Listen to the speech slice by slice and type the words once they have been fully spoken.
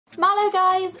Mallow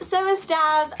guys, so is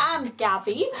Jazz and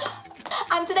Gabby.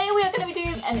 And today we are going to be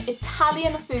doing an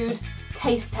Italian food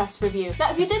taste test review.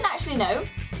 Now if you didn't actually know,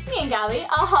 me and Gabby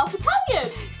are half Italian.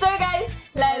 So guys,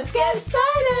 let's get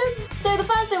started. So the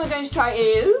first thing we're going to try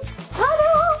is,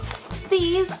 ta-da!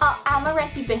 These are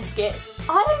Amaretti biscuits.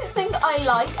 I don't think I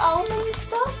like almond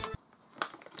stuff.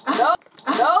 No,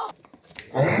 no.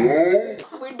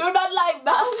 We do not like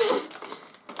that.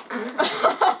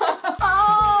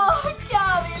 Oh,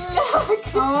 Gabby, look.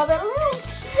 Oh, they're real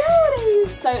cuties.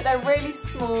 So they're really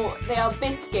small. They are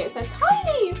biscuits. They're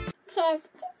tiny. Cheers.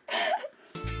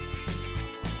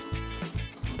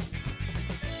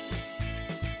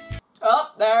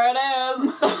 Oh, there it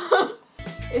is.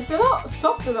 It's a lot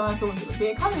softer than I thought it would be.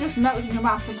 It kind of just melts in your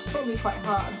mouth and it's probably quite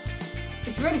hard.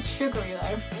 It's really sugary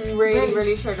though.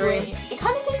 Really sugary. Sweet. It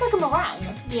kind of tastes like a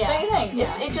meringue, yeah. don't you think?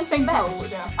 Yeah. It just Same melts.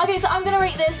 texture. Okay, so I'm gonna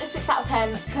rate this a 6 out of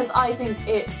 10 because I think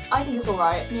it's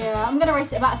alright. Yeah, I'm gonna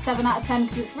rate it about a 7 out of 10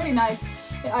 because it's really nice.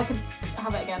 I could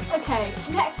have it again. Okay,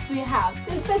 next we have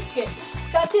this biscuit.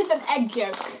 That is an egg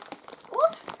yolk.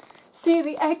 What? See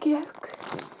the egg yolk?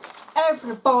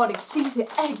 Everybody see the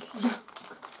egg yolk.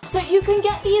 So you can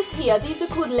get these here. These are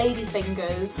called lady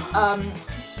fingers.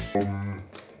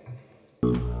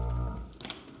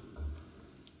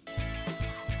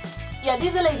 Yeah,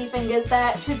 these are lady fingers.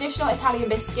 They're traditional Italian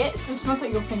biscuits. It smells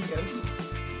like your fingers.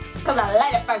 Because I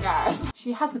lady fingers.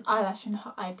 She has an eyelash in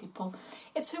her eye, people.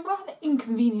 It's a rather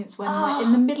inconvenience when we're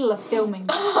in the middle of filming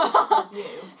the review.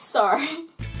 Sorry.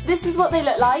 This is what they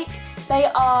look like. They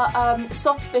are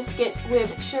soft biscuits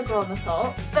with sugar on the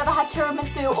top. If you've ever had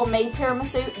tiramisu or made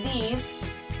tiramisu, these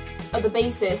are the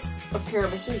basis of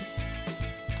tiramisu.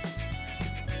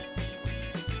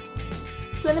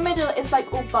 So in the middle it's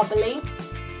like all bubbly.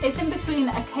 It's in between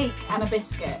a cake and a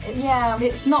biscuit.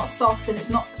 It's not soft and it's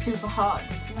not super hard.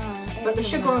 No. But the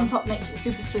sugar on top makes it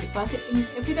super sweet. So I think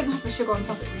if you didn't have the sugar on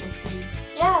top, it would just be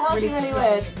yeah, that'd be really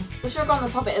weird. plain. The sugar on the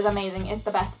top is amazing. It's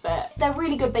the best bit. They're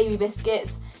really good baby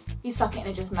biscuits. You suck it and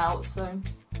it just melts. So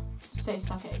say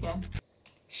suck it again.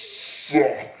 Suck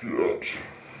it.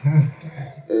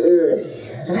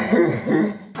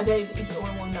 I dare you to eat it all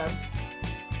in one go.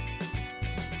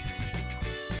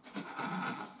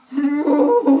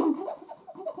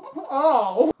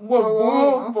 Oh,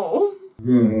 whoa.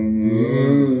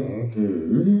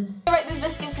 I rate these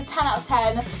biscuits a 10 out of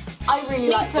 10. I really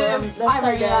like them. They're I so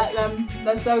really good. like them.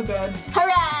 They're so good.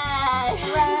 Hooray!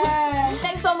 Hooray!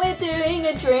 Next one we're doing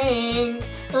a drink.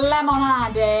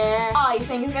 Limonata. I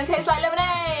think it's going to taste like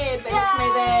lemonade, but it's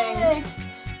amazing.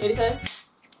 Ready for this?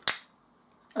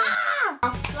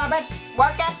 Ah! Slap it.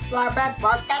 Work it. Slap it.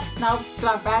 Work it. No,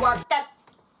 slap it. Work it.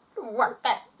 Work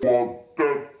it.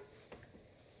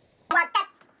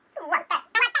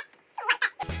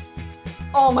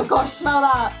 Oh my gosh, smell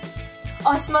that.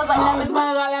 Oh, it smells like lemon. It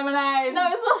smells like lemonade. No,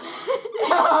 it smells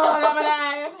Oh,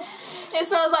 lemonade. It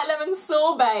smells like lemon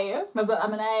sorbet. Smells like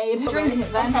lemonade. Drink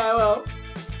it then. Okay, I will.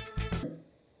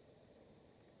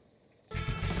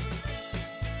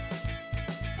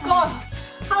 God,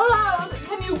 how loud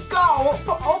can you go?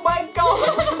 Oh my God.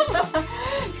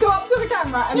 Go up to the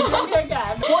camera and drink it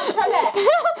again. Watch her neck.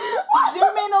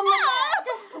 Zoom in on the neck.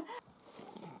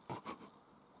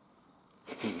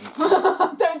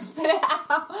 Don't spit it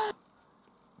out.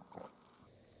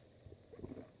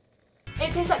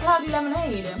 It tastes like cloudy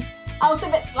lemonade. I'll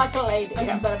sip it like a lady Oh,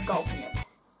 instead of gulping it.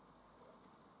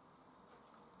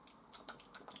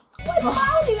 With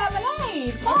cloudy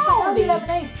lemonade. It's like cloudy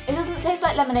lemonade. It doesn't taste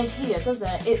like lemonade here, does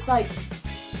it? It's like...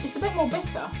 It's a bit more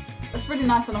bitter. It's really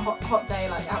nice on a hot day,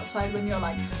 like outside when you're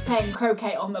like playing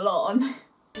croquet on the lawn.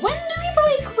 When do we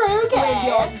play croquet? With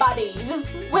your buddies.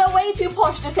 We're way too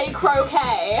posh to say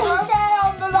croquet. Croquet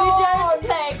on the lawn. We don't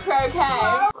play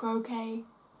croquet. Croquet.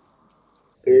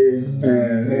 Oh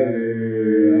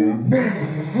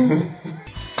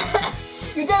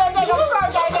You didn't think of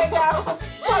croquet, did you?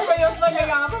 That's what you're thinking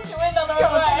of. You went on the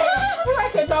wrong way.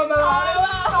 Cricket on the lawn.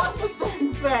 It's not the same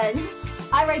thing.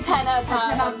 I rate 10 out of 10.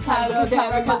 10 out of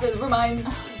 10 because it reminds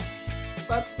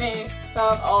me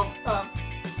of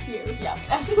you. Yeah.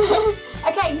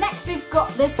 Okay, next we've got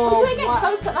this. We'll do it again because I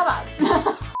was putting that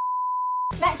back.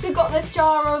 Next we've got this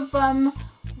jar of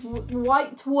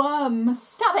white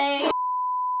worms. Gabby!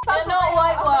 That's They're not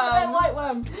white worms. They're white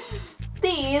worms.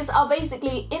 These are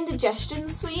basically indigestion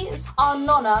sweets. Our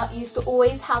nonna used to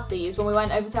always have these when we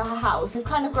went over to her house. We've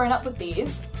kind of grown up with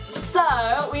these.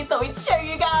 So we thought we'd show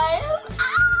you guys.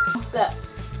 Ah! Look.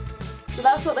 So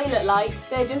that's what they look like.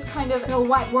 They're just kind of little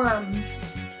white worms.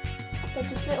 They're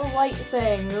just little white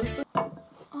things.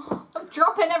 Oh, I'm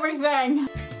dropping everything.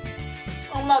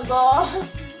 Oh my god.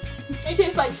 It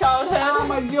tastes like childhood. Oh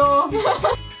my jaw.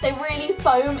 They really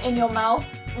foam in your mouth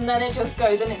and then it just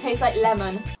goes and it tastes like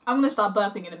lemon. I'm gonna start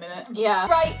burping in a minute. Yeah.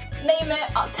 Right, name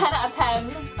it 10 out of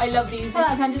 10. I love these. 10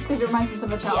 out of 10 just because it reminds us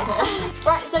of a childhood. Yeah.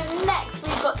 Right, so next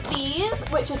we've got these,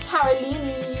 which are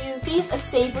Tarallinis. These are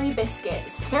savoury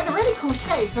biscuits. They're in a really cool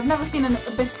shape. I've never seen a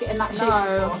biscuit in that shape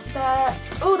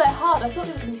before. They're hard. I thought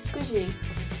they were going to be squishy.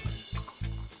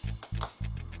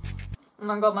 Oh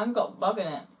my god, mine got a bug in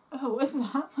it. Oh, what's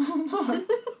that?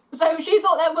 So she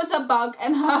thought there was a bug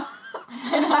in her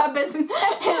biscuit.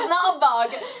 It's not a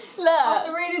bug. Look.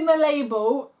 After reading the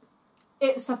label,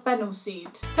 it's a fennel seed.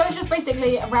 So it's just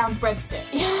basically a round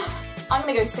breadstick. Yeah. I'm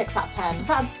gonna go 6 out of 10. If it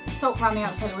had salt around the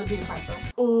outside, it would be the pretzel.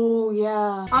 Oh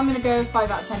yeah. I'm gonna go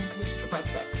 5 out of 10 because it's just a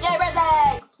breadstick. Yay,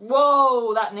 breadsticks!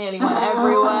 Whoa, that nearly went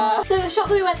everywhere. So the shop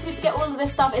that we went to get all of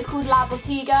this stuff is called La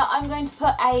Bottega. I'm going to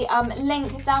put a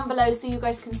link down below so you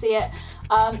guys can see it.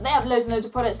 They have loads and loads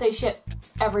of products. They ship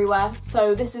everywhere.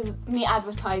 So this is me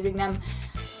advertising them.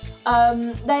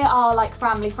 They are like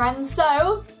family friends.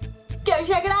 So go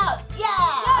check it out.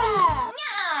 Yeah!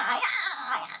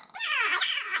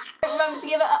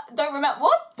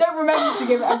 Don't remember to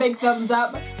give it a big thumbs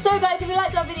up. So guys, if you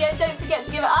liked our video, don't forget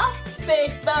to give it a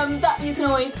big thumbs up. You can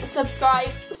always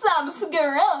subscribe.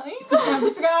 Subscribe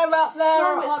up there.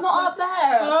 No, it's not up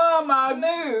there. Oh my. It's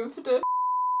moved.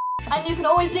 And you can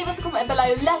always leave us a comment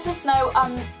below. Let us know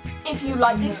if you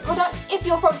like these products, if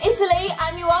you're from Italy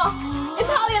and you are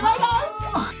Italian like us.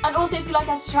 And also if you'd like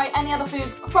us to try any other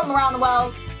foods from around the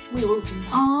world, we will do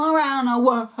that. All around the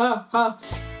world.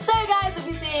 So guys, we'll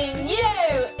be seeing you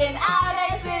in our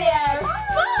next video.